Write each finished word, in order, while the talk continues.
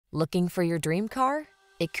Looking for your dream car?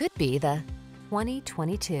 It could be the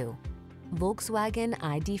 2022 Volkswagen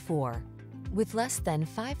ID.4. With less than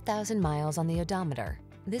 5,000 miles on the odometer,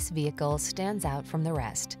 this vehicle stands out from the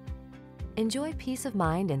rest. Enjoy peace of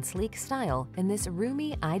mind and sleek style in this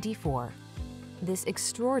roomy ID.4. This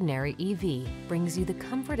extraordinary EV brings you the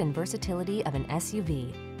comfort and versatility of an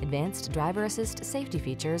SUV, advanced driver assist safety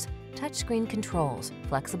features, touchscreen controls,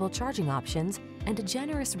 flexible charging options, and a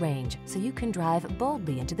generous range so you can drive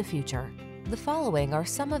boldly into the future. The following are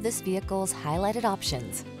some of this vehicle's highlighted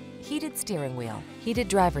options: heated steering wheel, heated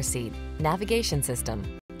driver's seat, navigation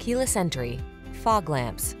system, keyless entry, fog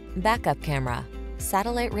lamps, backup camera,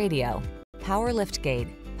 satellite radio, power liftgate,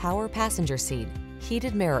 power passenger seat,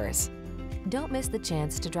 heated mirrors. Don't miss the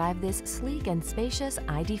chance to drive this sleek and spacious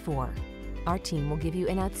ID.4. Our team will give you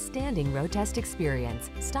an outstanding road test experience.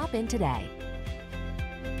 Stop in today.